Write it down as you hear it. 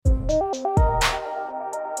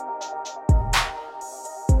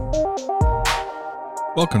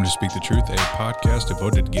Welcome to Speak the Truth, a podcast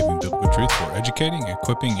devoted to giving biblical truth for educating,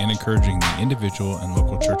 equipping, and encouraging the individual and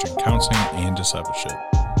local church in counseling and discipleship.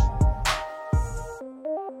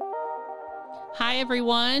 Hi,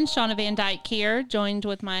 everyone. Shauna Van Dyke here, joined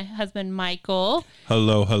with my husband, Michael.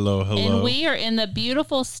 Hello. And we are in the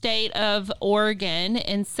beautiful state of Oregon,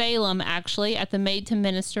 in Salem, actually, at the Made to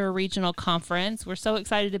Minister Regional Conference. We're so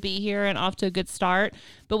excited to be here and off to a good start.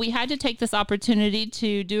 But we had to take this opportunity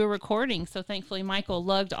to do a recording. So thankfully, Michael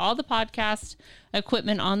lugged all the podcast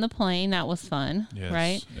equipment on the plane. That was fun,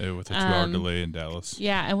 right? With a 2-hour delay in Dallas.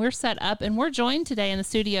 Yeah, and we're set up, and we're joined today in the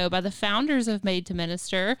studio by the founders of Made to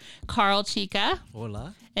Minister, Carl Chica.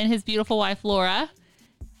 Hola. And his beautiful wife, Laura.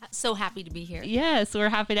 So happy to be here. Yes, we're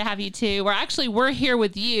happy to have you too. We're here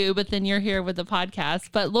with you, but then you're here with the podcast.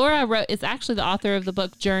 But Laura is actually the author of the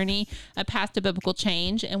book Journey, A Path to Biblical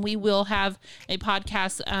Change, and we will have a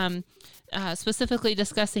podcast specifically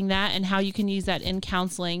discussing that and how you can use that in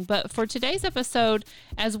counseling. But for today's episode,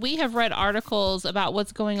 as we have read articles about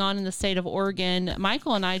what's going on in the state of Oregon,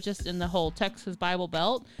 Michael and I, just in the whole Texas Bible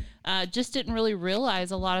Belt, just didn't really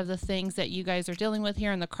realize a lot of the things that you guys are dealing with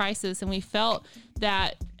here in the crisis. And we felt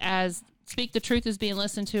that as Speak the Truth is being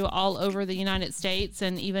listened to all over the United States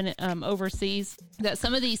and even overseas, that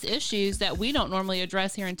some of these issues that we don't normally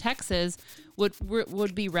address here in Texas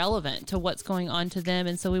would be relevant to what's going on to them.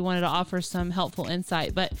 And so we wanted to offer some helpful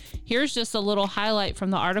insight. But here's just a little highlight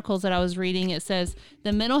from the articles that I was reading. It says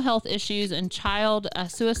the mental health issues and child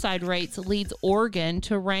suicide rates leads Oregon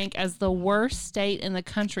to rank as the worst state in the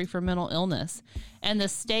country for mental illness. And the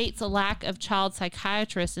state's lack of child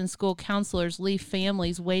psychiatrists and school counselors leave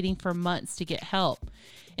families waiting for months to get help.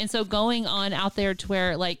 And so going on out there to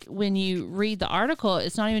where, like, when you read the article,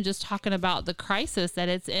 it's not even just talking about the crisis that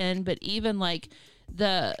it's in, but even like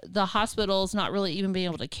the hospitals not really even being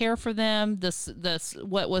able to care for them.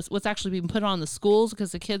 What's actually being put on the schools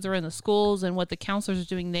because the kids are in the schools, and what the counselors are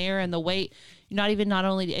doing there, and the wait. You're not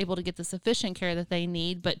only able to get the sufficient care that they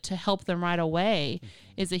need, but to help them right away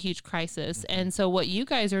is a huge crisis. And so what you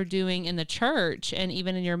guys are doing in the church and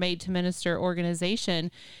even in your Made to Minister organization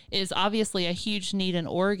is obviously a huge need in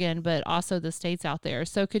Oregon, but also the states out there.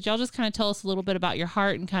 So could y'all just kind of tell us a little bit about your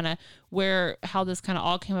heart and kind of how this kind of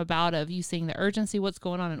all came about of you seeing the urgency, what's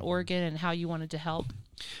going on in Oregon, and how you wanted to help?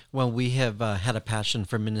 Well, we have had a passion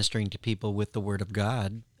for ministering to people with the Word of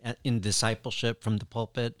God in discipleship from the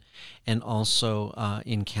pulpit and also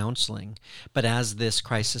in counseling. But as this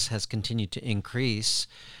crisis has continued to increase,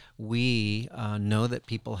 we know that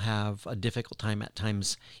people have a difficult time at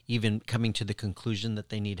times even coming to the conclusion that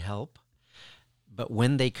they need help. But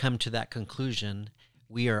when they come to that conclusion,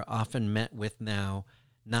 we are often met with now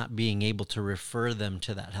not being able to refer them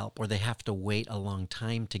to that help, or they have to wait a long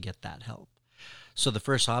time to get that help. So the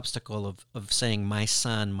first obstacle of saying my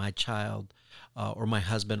son, my child, or my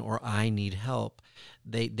husband, or I need help,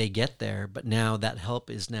 they get there, but now that help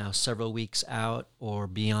is now several weeks out or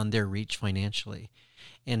beyond their reach financially.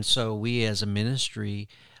 And so we as a ministry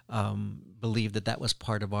believe that was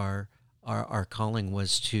part of our calling,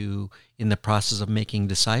 was to, in the process of making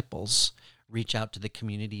disciples, reach out to the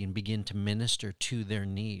community and begin to minister to their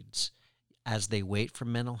needs as they wait for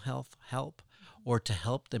mental health help, or to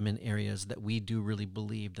help them in areas that we do really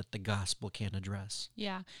believe that the gospel can address.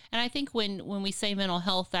 Yeah. And I think when we say mental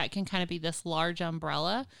health, that can kind of be this large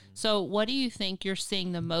umbrella. So what do you think you're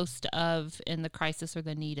seeing the most of in the crisis or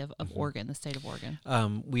the need of Oregon, the state of Oregon?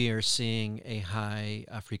 We are seeing a high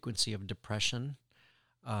frequency of depression,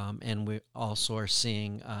 and we also are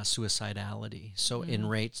seeing suicidality. So in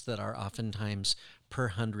rates that are oftentimes per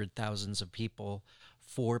 100,000 of people,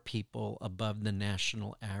 4 people above the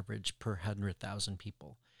national average per 100,000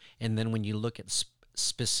 people. And then when you look at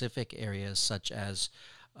specific areas such as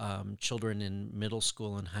children in middle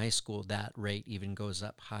school and high school, that rate even goes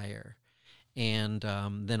up higher. And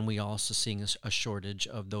then we also seeing a shortage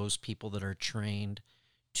of those people that are trained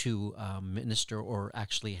to minister or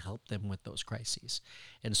actually help them with those crises.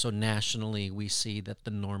 And so nationally, we see that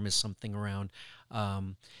the norm is something around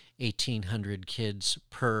 1,800 kids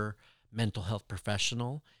per mental health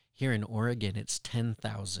professional. Here in Oregon, it's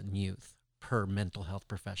 10,000 youth per mental health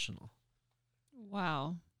professional.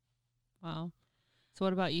 Wow. So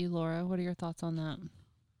what about you, Laura? What are your thoughts on that?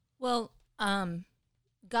 Well,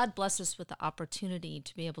 God blessed us with the opportunity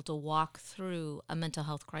to be able to walk through a mental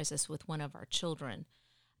health crisis with one of our children.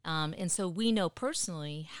 And so we know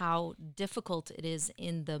personally how difficult it is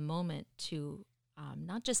in the moment to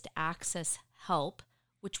not just access help,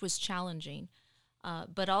 which was challenging,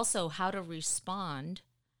 but also how to respond.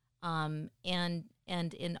 And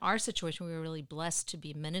in our situation, we were really blessed to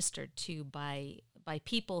be ministered to by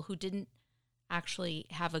people who didn't actually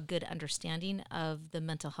have a good understanding of the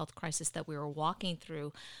mental health crisis that we were walking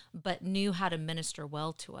through, but knew how to minister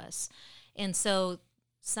well to us. And so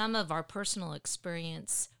some of our personal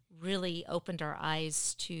experience really opened our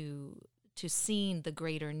eyes to seeing the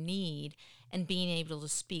greater need and being able to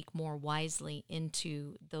speak more wisely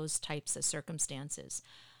into those types of circumstances.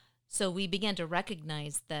 So we began to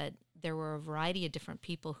recognize that there were a variety of different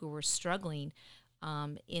people who were struggling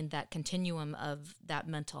in that continuum of that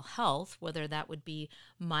mental health, whether that would be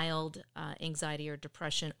mild anxiety or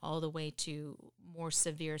depression all the way to more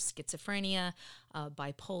severe schizophrenia,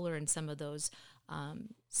 bipolar, and some of those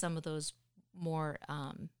more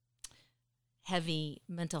heavy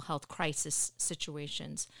mental health crisis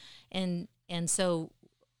situations. And so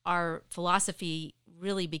our philosophy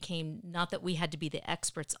really became not that we had to be the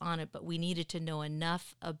experts on it, but we needed to know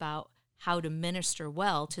enough about how to minister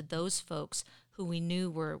well to those folks who we knew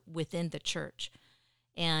were within the church.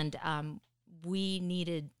 And we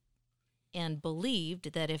needed and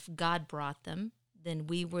believed that if God brought them, then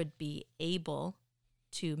we would be able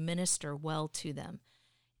to minister well to them.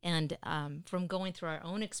 And from going through our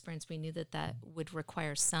own experience, we knew that that would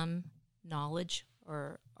require some knowledge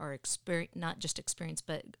or experience, not just experience,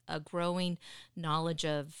 but a growing knowledge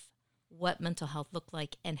of what mental health looked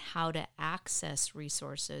like and how to access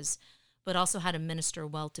resources, but also how to minister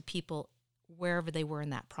well to people wherever they were in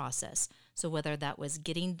that process. So whether that was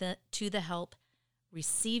getting to the help,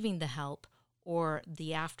 receiving the help, or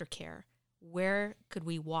the aftercare, where could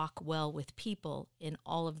we walk well with people in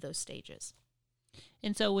all of those stages?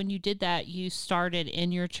 And so when you did that, you started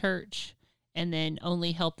in your church and then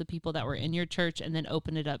only helped the people that were in your church and then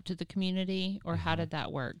opened it up to the community? Or how did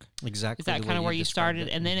that work? Exactly. Is that kind of where you started?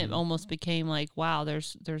 It. And then it almost became like, wow,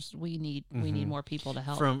 we need more people to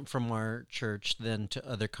help. From our church then to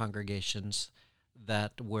other congregations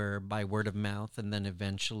that were by word of mouth, and then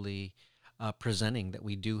eventually presenting that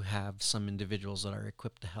we do have some individuals that are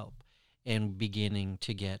equipped to help, and beginning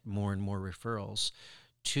to get more and more referrals,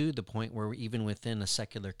 to the point where even within a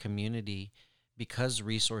secular community, because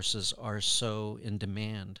resources are so in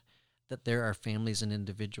demand, that there are families and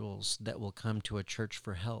individuals that will come to a church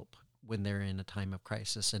for help when they're in a time of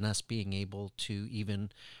crisis, and us being able to even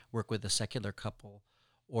work with a secular couple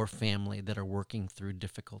or family that are working through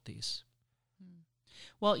difficulties.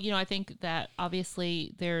 Well, I think that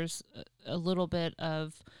obviously there's a little bit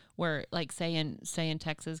of where, like say in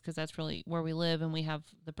Texas, because that's really where we live, and we have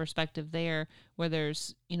the perspective there where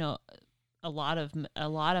there's, a lot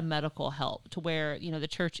of medical help, to where, the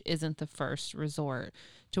church isn't the first resort,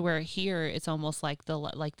 to where here it's almost like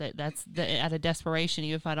that's out of desperation.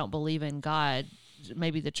 Even if I don't believe in God,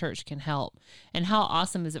 maybe the church can help. And how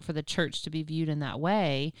awesome is it for the church to be viewed in that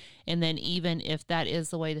way? And then even if that is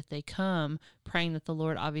the way that they come, praying that the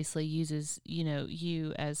Lord obviously uses,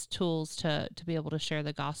 you as tools to be able to share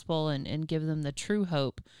the gospel and give them the true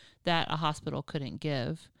hope that a hospital couldn't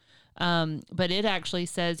give. But it actually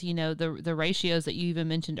says, the ratios that you even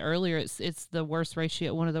mentioned earlier, it's the worst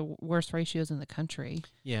ratio, one of the worst ratios in the country.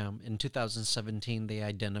 Yeah. In 2017, they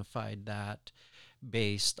identified that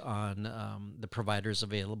based on the providers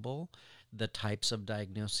available, the types of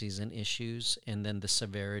diagnoses and issues, and then the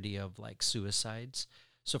severity of like suicides.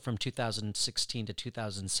 So from 2016 to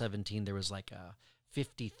 2017, there was like a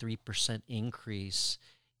 53% increase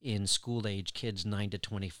in school-age kids 9 to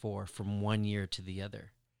 24 from one year to the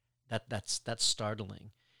other. That's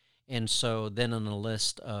startling. And so then on the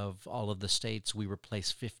list of all of the states, we were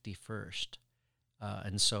placed 51st.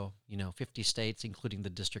 And so, 50 states, including the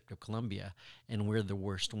District of Columbia, and we're the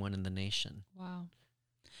worst one in the nation. Wow.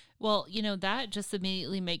 Well, that just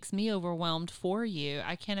immediately makes me overwhelmed for you.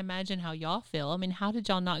 I can't imagine how y'all feel. I mean, how did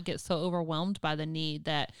y'all not get so overwhelmed by the need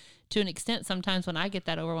that, to an extent, sometimes when I get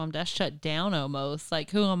that overwhelmed, I shut down almost.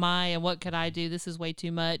 Like, who am I and what could I do? This is way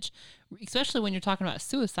too much, especially when you're talking about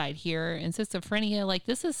suicide here and schizophrenia. Like,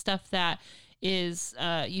 this is stuff that is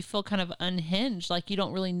you feel kind of unhinged, like you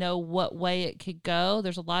don't really know what way it could go.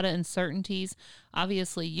 There's a lot of uncertainties.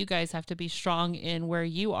 Obviously, you guys have to be strong in where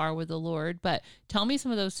you are with the Lord, but tell me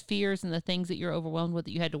some of those fears and the things that you're overwhelmed with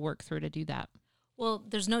that you had to work through to do that. Well,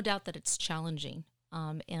 there's no doubt that it's challenging,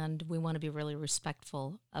 and we want to be really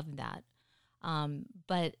respectful of that.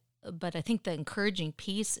 But I think the encouraging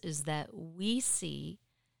piece is that we see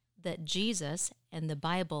that Jesus and the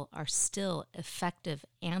Bible are still effective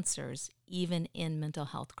answers even in mental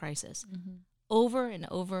health crisis. Mm-hmm. Over and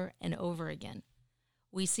over and over again,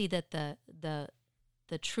 we see that the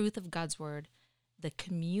truth of God's word, the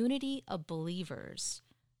community of believers,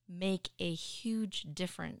 make a huge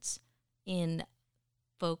difference in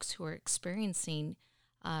folks who are experiencing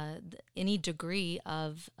any degree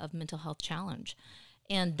of mental health challenge.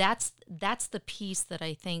 And that's the piece that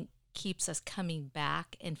I think keeps us coming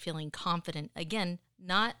back and feeling confident. Again,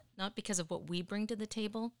 not because of what we bring to the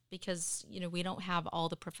table, because we don't have all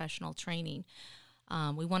the professional training.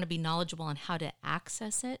 We want to be knowledgeable on how to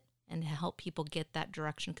access it and help people get that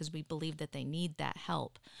direction, because we believe that they need that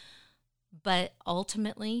help. But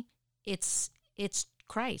ultimately, it's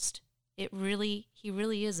Christ. He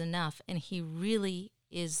really is enough, and he really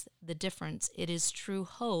is the difference. It is true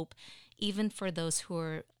hope, even for those who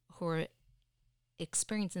are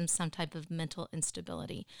experiencing some type of mental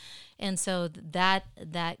instability. And so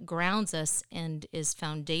that grounds us and is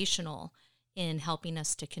foundational in helping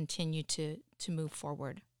us to continue to move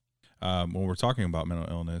forward. When we're talking about mental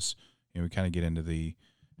illness, we kind of get into the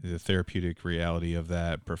therapeutic reality of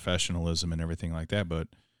that, professionalism and everything like that. But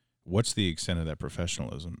what's the extent of that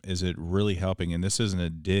professionalism? Is it really helping? And this isn't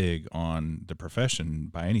a dig on the profession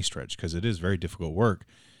by any stretch, because it is very difficult work.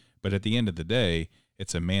 But at the end of the day,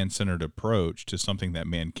 it's a man-centered approach to something that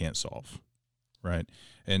man can't solve, right?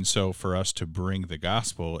 And so for us to bring the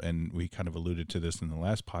gospel, and we kind of alluded to this in the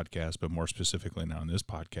last podcast, but more specifically now in this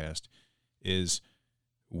podcast, is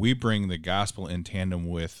we bring the gospel in tandem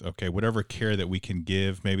with, okay, whatever care that we can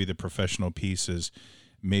give. Maybe the professional piece is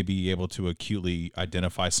maybe able to acutely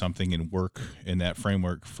identify something and work in that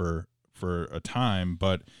framework for a time,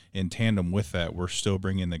 but in tandem with that, we're still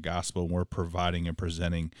bringing the gospel, and we're providing and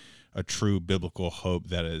presenting a true biblical hope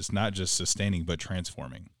that is not just sustaining, but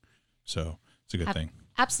transforming. So it's a good thing.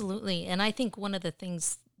 Absolutely. And I think one of the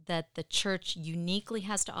things that the church uniquely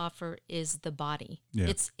has to offer is the body.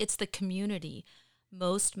 Yeah. It's the community.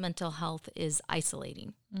 Most mental health is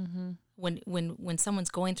isolating. Mm-hmm. When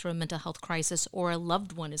someone's going through a mental health crisis, or a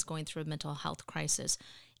loved one is going through a mental health crisis,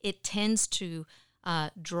 it tends to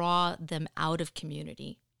draw them out of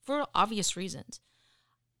community for obvious reasons.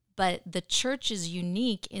 But the church is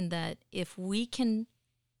unique in that if we can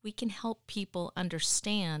help people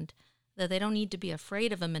understand that they don't need to be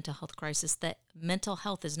afraid of a mental health crisis, that mental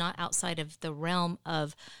health is not outside of the realm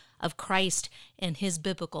of Christ and his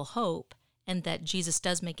biblical hope, and that Jesus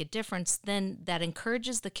does make a difference, then that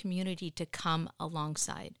encourages the community to come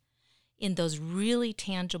alongside in those really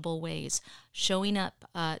tangible ways, showing up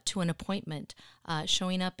to an appointment,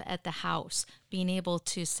 showing up at the house, being able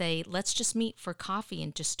to say, let's just meet for coffee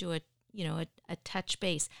and just do a touch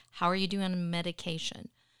base. How are you doing on medication?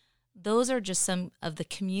 Those are just some of the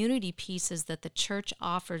community pieces that the church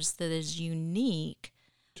offers that is unique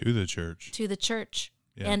to the church.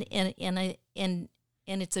 Yeah.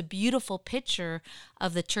 And it's a beautiful picture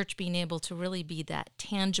of the church being able to really be that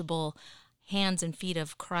tangible hands and feet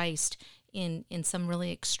of Christ in some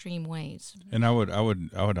really extreme ways. And I would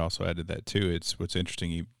also add to that too. It's what's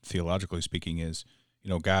interesting, theologically speaking, is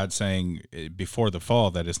God saying before the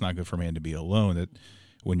fall that it's not good for man to be alone. That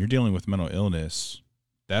when you're dealing with mental illness,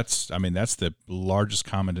 that's the largest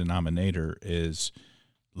common denominator is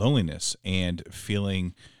loneliness and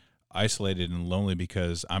feeling isolated and lonely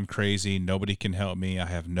because I'm crazy, nobody can help me, I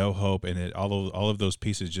have no hope, and all of those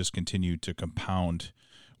pieces just continue to compound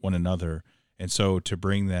one another. And so to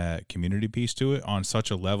bring that community piece to it on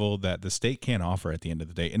such a level that the state can't offer at the end of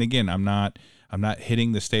the day. And again, I'm not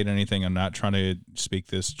hitting the state or anything. I'm not trying to speak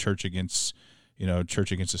this church against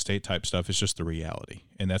the state type stuff. It's just the reality.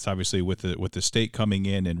 And that's obviously with the state coming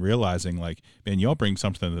in and realizing like, man, y'all bring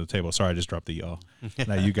something to the table. Sorry, I just dropped the y'all.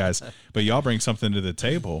 Not you guys, but y'all bring something to the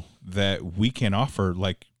table that we can offer.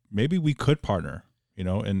 Like maybe we could partner,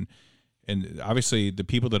 and obviously the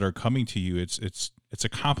people that are coming to you, it's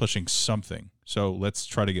accomplishing something. So let's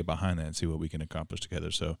try to get behind that and see what we can accomplish together.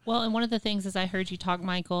 So well, and one of the things as I heard you talk,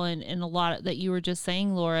 Michael, and a lot that you were just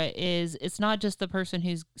saying, Laura, is it's not just the person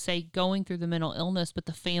who's say going through the mental illness, but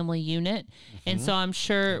the family unit. Mm-hmm. And so I'm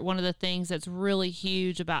sure one of the things that's really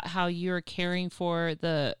huge about how you're caring for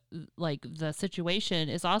the situation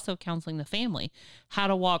is also counseling the family, how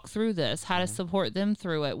to walk through this, how to support them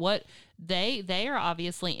through it. What they are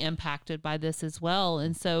obviously impacted by this as well.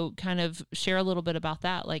 And so kind of share a little bit about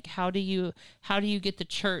that. Like how do you get the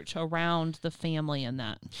church around the family in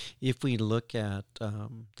that? If we look at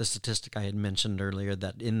the statistic I had mentioned earlier,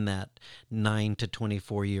 that in that 9 to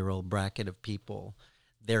 24-year-old bracket of people,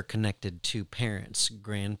 they're connected to parents,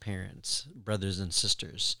 grandparents, brothers and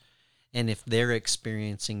sisters. And if they're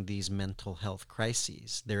experiencing these mental health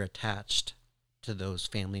crises, they're attached to those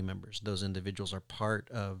family members. Those individuals are part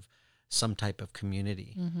of some type of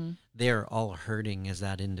community. Mm-hmm. They're all hurting as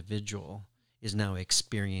that individual is now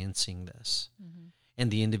experiencing this. Mm-hmm.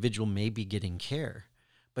 And the individual may be getting care,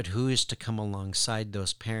 but who is to come alongside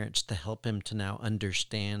those parents to help him to now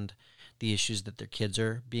understand the issues that their kids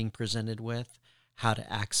are being presented with, how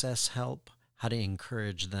to access help, how to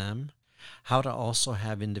encourage them, how to also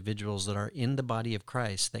have individuals that are in the body of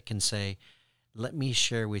Christ that can say, let me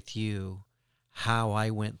share with you how I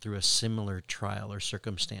went through a similar trial or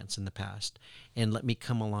circumstance in the past, and let me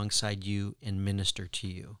come alongside you and minister to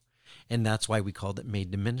you. And that's why we called it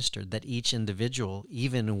Made to Minister, that each individual,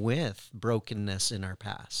 even with brokenness in our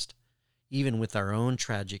past, even with our own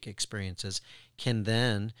tragic experiences, can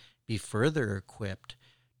then be further equipped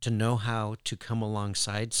to know how to come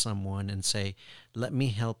alongside someone and say, let me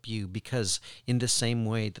help you. Because in the same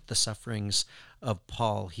way that the sufferings of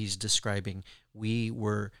Paul he's describing, we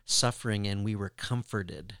were suffering and we were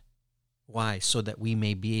comforted. Why? So that we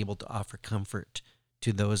may be able to offer comfort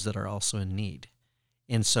to those that are also in need.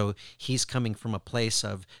 And so he's coming from a place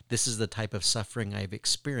of, this is the type of suffering I've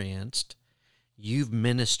experienced. You've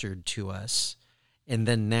ministered to us, and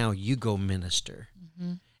then now you go minister.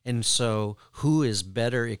 Mm-hmm. And so who is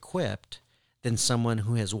better equipped than someone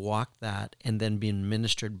who has walked that and then been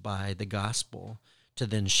ministered by the gospel to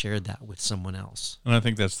then share that with someone else? And I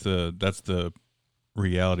think that's the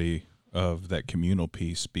reality of that communal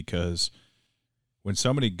piece, because when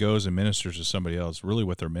somebody goes and ministers to somebody else, really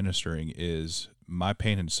what they're ministering is, my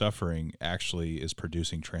pain and suffering actually is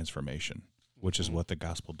producing transformation, which is what the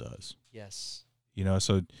gospel does. Yes.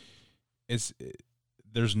 So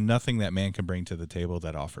there's nothing that man can bring to the table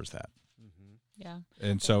that offers that. Yeah.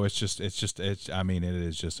 And so it is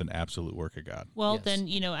just an absolute work of God. Well, Yes.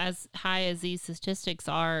 then, as high as these statistics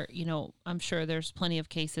are, I'm sure there's plenty of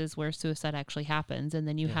cases where suicide actually happens. And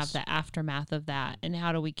then you have the aftermath of that. And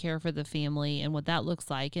how do we care for the family and what that looks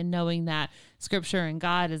like? And knowing that Scripture and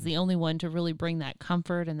God is the only one to really bring that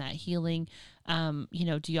comfort and that healing. Do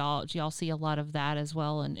y'all see a lot of that as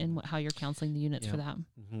well, and in how you're counseling the units for that?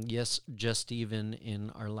 Mm-hmm. Yes. Just even in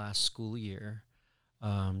our last school year,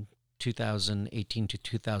 2018 to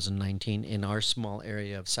 2019, in our small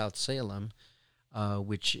area of South Salem,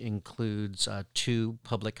 which includes 2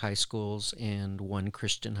 public high schools and 1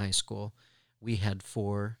 Christian high school, we had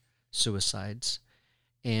 4 suicides,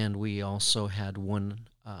 and we also had 1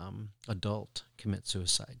 adult commit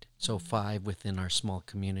suicide. So 5 within our small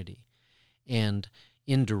community. And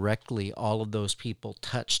indirectly, all of those people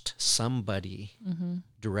touched somebody,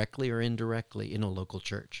 directly or indirectly, in a local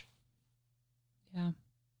church. Yeah.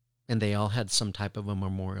 And they all had some type of a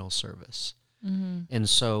memorial service. Mm-hmm. And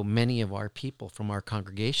so many of our people from our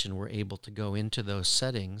congregation were able to go into those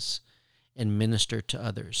settings and minister to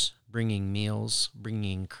others, bringing meals,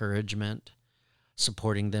 bringing encouragement,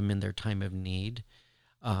 supporting them in their time of need,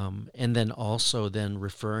 and then also then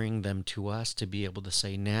referring them to us to be able to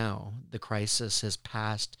say, now the crisis has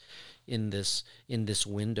passed in this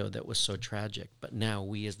window that was so tragic, but now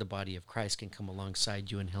we as the body of Christ can come alongside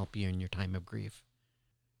you and help you in your time of grief.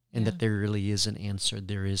 And that there really is an answer.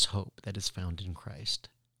 There is hope that is found in Christ.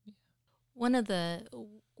 One of the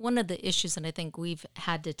issues that I think we've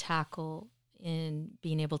had to tackle in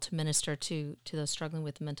being able to minister to those struggling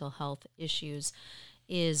with mental health issues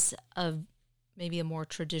is maybe a more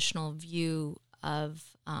traditional view of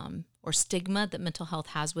or stigma that mental health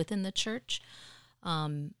has within the church,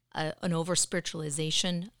 an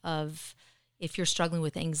over-spiritualization of, if you're struggling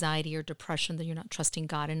with anxiety or depression, then you're not trusting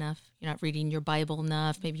God enough, you're not reading your Bible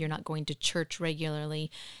enough, maybe you're not going to church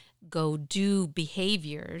regularly. Go do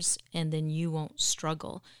behaviors and then you won't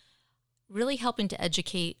struggle. Really helping to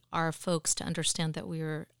educate our folks to understand that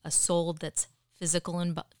we're a soul that's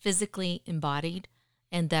physically embodied,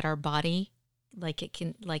 and that our body, like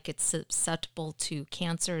it's susceptible to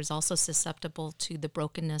cancer, is also susceptible to the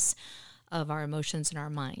brokenness of our emotions and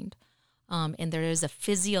our mind. And there is a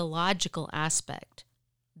physiological aspect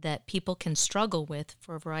that people can struggle with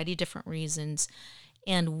for a variety of different reasons.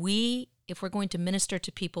 And we, if we're going to minister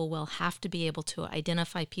to people, will have to be able to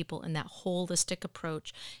identify people in that holistic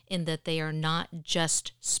approach, in that they are not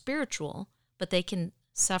just spiritual, but they can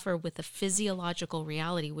suffer with a physiological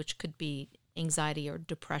reality, which could be anxiety or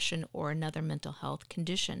depression or another mental health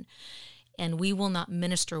condition. And we will not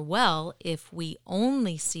minister well if we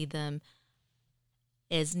only see them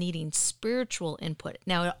as needing spiritual input.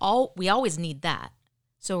 Now, we always need that.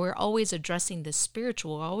 So we're always addressing the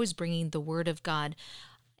spiritual. We're always bringing the Word of God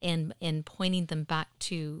and pointing them back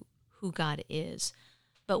to who God is.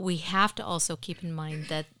 But we have to also keep in mind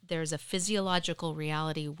that there's a physiological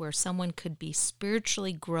reality where someone could be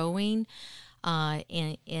spiritually growing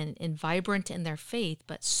and vibrant in their faith,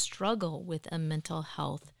 but struggle with a mental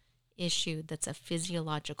health issue that's a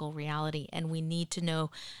physiological reality. And we need to know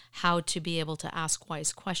how to be able to ask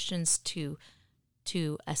wise questions to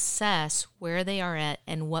assess where they are at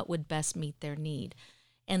and what would best meet their need.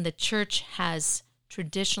 And the church has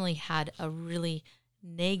traditionally had a really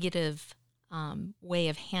negative way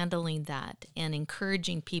of handling that and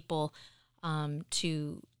encouraging people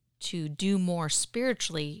to do more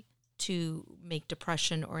spiritually to make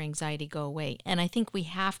depression or anxiety go away. And I think we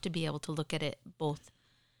have to be able to look at it both.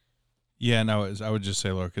 Yeah, no, I would just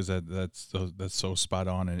say, Laura, because that's so spot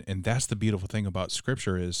on, and that's the beautiful thing about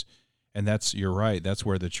Scripture is, and that's, you're right, that's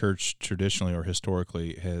where the church traditionally or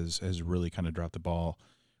historically has really kind of dropped the ball,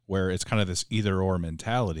 where it's kind of this either or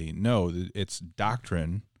mentality. No, it's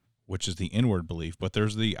doctrine, which is the inward belief, but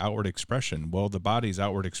there's the outward expression. Well, the body's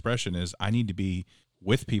outward expression is I need to be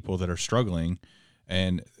with people that are struggling,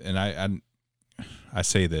 and I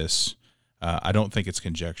say this. I don't think it's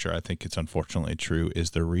conjecture. I think it's unfortunately true. Is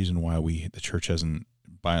the reason why the church hasn't,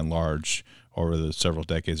 by and large, over the several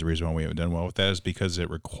decades, the reason why we haven't done well with that is because it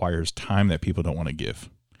requires time that people don't want to give.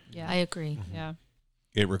 Yeah, I agree. Mm-hmm. Yeah,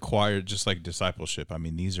 it required, just like discipleship. I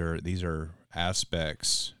mean, these are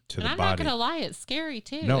aspects to and the I'm body. not going to lie, it's scary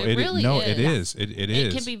too. No, it really is. It is. It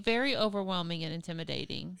is. It can be very overwhelming and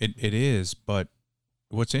intimidating. It is. But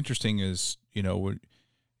what's interesting is,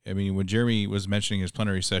 when Jeremy was mentioning his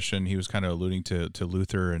plenary session, he was kind of alluding to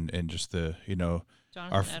Luther and just the,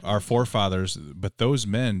 our forefathers, but those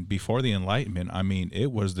men before the Enlightenment, I mean,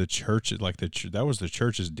 it was the church, that was the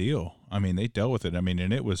church's deal. I mean, they dealt with it. I mean,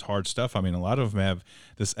 and it was hard stuff. I mean, a lot of them have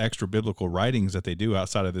this extra biblical writings that they do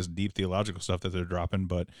outside of this deep theological stuff that they're dropping,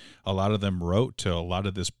 but a lot of them wrote to a lot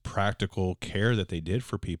of this practical care that they did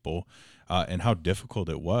for people, and how difficult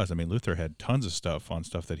it was. I mean, Luther had tons of stuff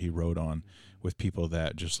that he wrote on with people,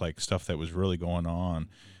 that just like stuff that was really going on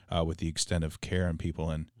with the extent of care and people.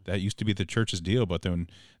 And that used to be the church's deal. But then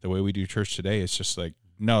the way we do church today, it's just like,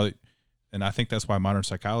 no. And I think that's why modern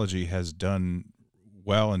psychology has done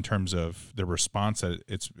well in terms of the response that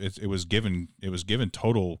it was given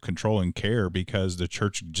total control and care because the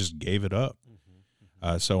church just gave it up.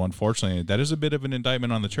 So unfortunately, that is a bit of an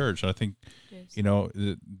indictment on the church. I think,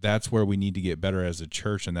 that's where we need to get better as a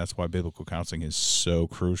church, and that's why biblical counseling is so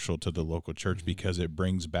crucial to the local church, because it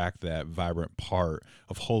brings back that vibrant part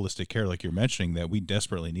of holistic care, like you're mentioning, that we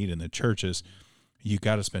desperately need in the churches. You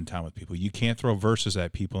got to spend time with people. You can't throw verses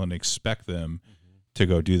at people and expect them to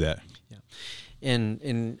go do that. Yeah.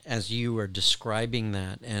 And as you are describing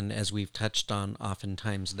that, and as we've touched on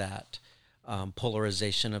oftentimes that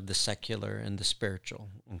polarization of the secular and the spiritual,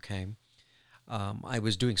 okay? I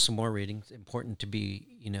was doing some more reading. It's important to be,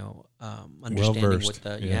 understanding Well-versed.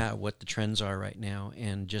 what the trends are right now.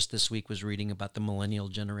 And just this week was reading about the millennial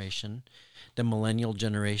generation. The millennial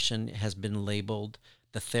generation has been labeled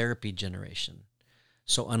the therapy generation.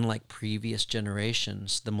 So unlike previous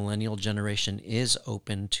generations, the millennial generation is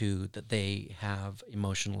open to that they have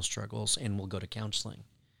emotional struggles and will go to counseling.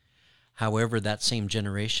 However, that same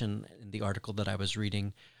generation, in the article that I was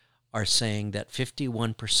reading, are saying that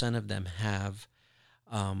 51% of them have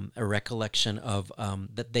a recollection of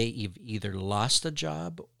that they either lost a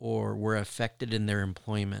job or were affected in their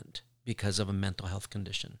employment because of a mental health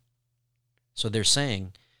condition. So they're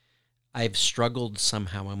saying, I've struggled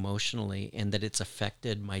somehow emotionally and that it's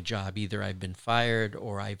affected my job. Either I've been fired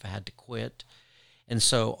or I've had to quit. And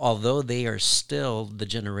so although they are still the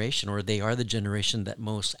generation, or they are the generation that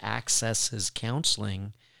most accesses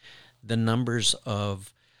counseling, the numbers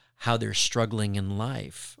of how they're struggling in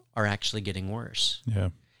life are actually getting worse. Yeah.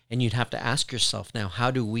 And you'd have to ask yourself now,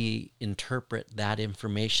 how do we interpret that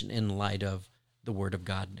information in light of the Word of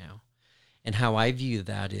God now? And how I view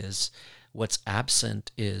that is, what's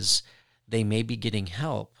absent is they may be getting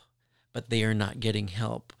help, but they are not getting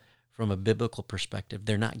help from a biblical perspective.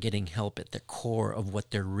 They're not getting help at the core of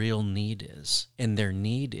what their real need is. And their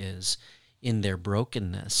need is, in their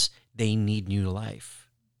brokenness, they need new life.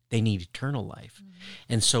 They need eternal life. Mm-hmm.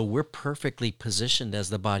 And so we're perfectly positioned as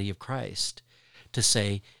the body of Christ to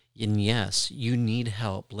say, and yes, you need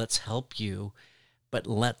help. Let's help you. But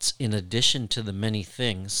let's, in addition to the many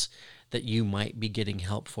things that you might be getting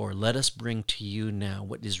help for, let us bring to you now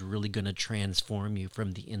what is really going to transform you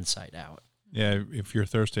from the inside out. Yeah, if you're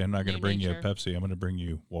thirsty, I'm not going to bring you a nature. Pepsi. I'm going to bring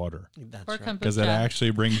you water. That's Or right. Because that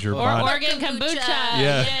actually brings your body. Or Oregon kombucha.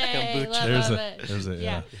 Yeah. Yay, Kombucha. love it.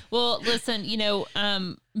 Yeah. Well, listen,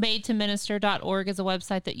 madetominister.org is a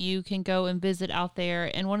website that you can go and visit out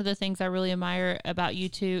there. And one of the things I really admire about you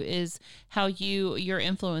two is how you're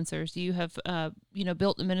influencers. You have,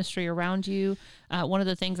 built the ministry around you. One of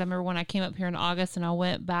the things I remember when I came up here in August and I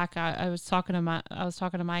went back, I was talking to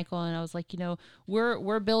Michael, and I was like,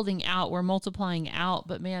 we're building out, we're multiplying out,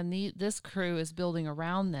 but man, this crew is building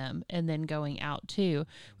around them and then going out too,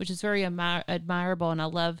 which is very admirable. And I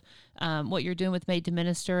love what you're doing with Made to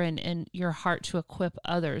Minister and your heart to equip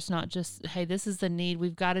others, not just, hey, this is the need,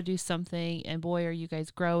 we've got to do something. And boy, are you guys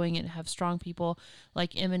growing and have strong people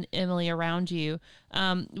like Emily around you.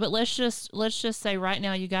 But let's just say right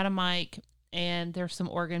now, you got a mic. and there's some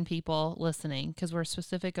Oregon people listening, because we're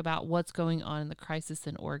specific about what's going on in the crisis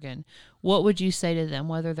in Oregon, what would you say to them?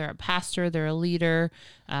 Whether they're a pastor, they're a leader,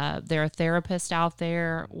 they're a therapist out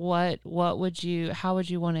there, how would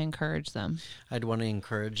you want to encourage them? I'd want to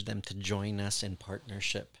encourage them to join us in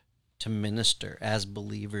partnership to minister as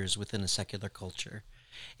believers within a secular culture,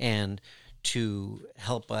 and to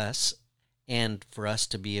help us, and for us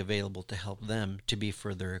to be available to help them to be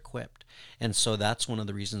further equipped. And so that's one of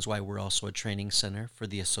the reasons why we're also a training center for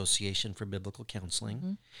the Association for Biblical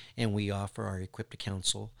Counseling. And we offer our Equipped to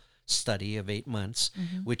Counsel study of 8 months,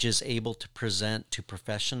 which is able to present to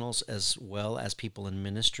professionals as well as people in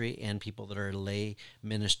ministry and people that are lay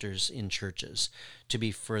ministers in churches, to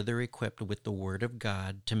be further equipped with the Word of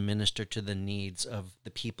God to minister to the needs of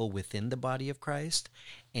the people within the body of Christ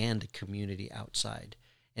and the community outside.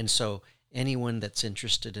 And so anyone that's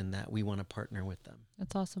interested in that, we want to partner with them.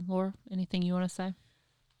 That's awesome. Laura, anything you want to say?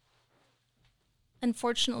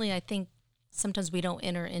 Unfortunately, I think sometimes we don't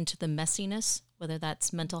enter into the messiness, whether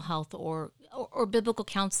that's mental health or biblical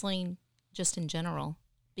counseling just in general,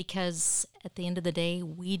 because at the end of the day,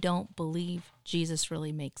 we don't believe Jesus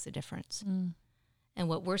really makes a difference. And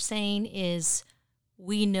what we're saying is,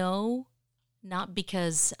 we know, not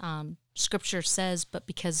because Scripture says, but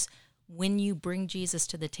because when you bring Jesus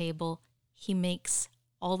to the table, he makes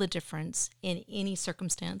all the difference in any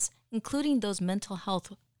circumstance, including those mental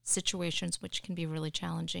health situations, which can be really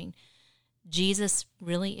challenging. Jesus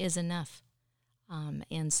really is enough.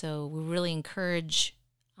 And so we really encourage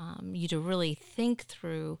you to really think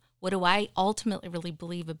through, what do I ultimately really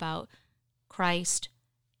believe about Christ,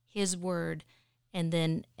 his word, and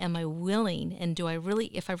then am I willing, and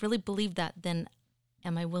if I really believe that, then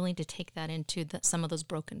am I willing to take that into some of those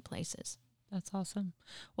broken places? That's awesome.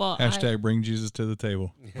 Well, hashtag bring Jesus to the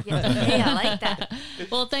table. Yeah, I like that.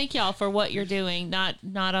 Well, thank y'all for what you're doing. Not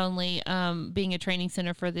only being a training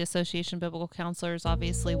center for the Association of Biblical Counselors.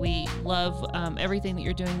 Obviously, we love everything that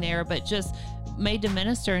you're doing there, but just made to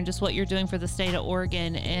minister and just what you're doing for the state of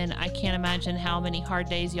Oregon. And I can't imagine how many hard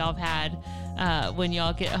days y'all have had when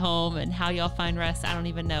y'all get home and how y'all find rest. I don't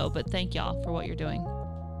even know, but thank y'all for what you're doing.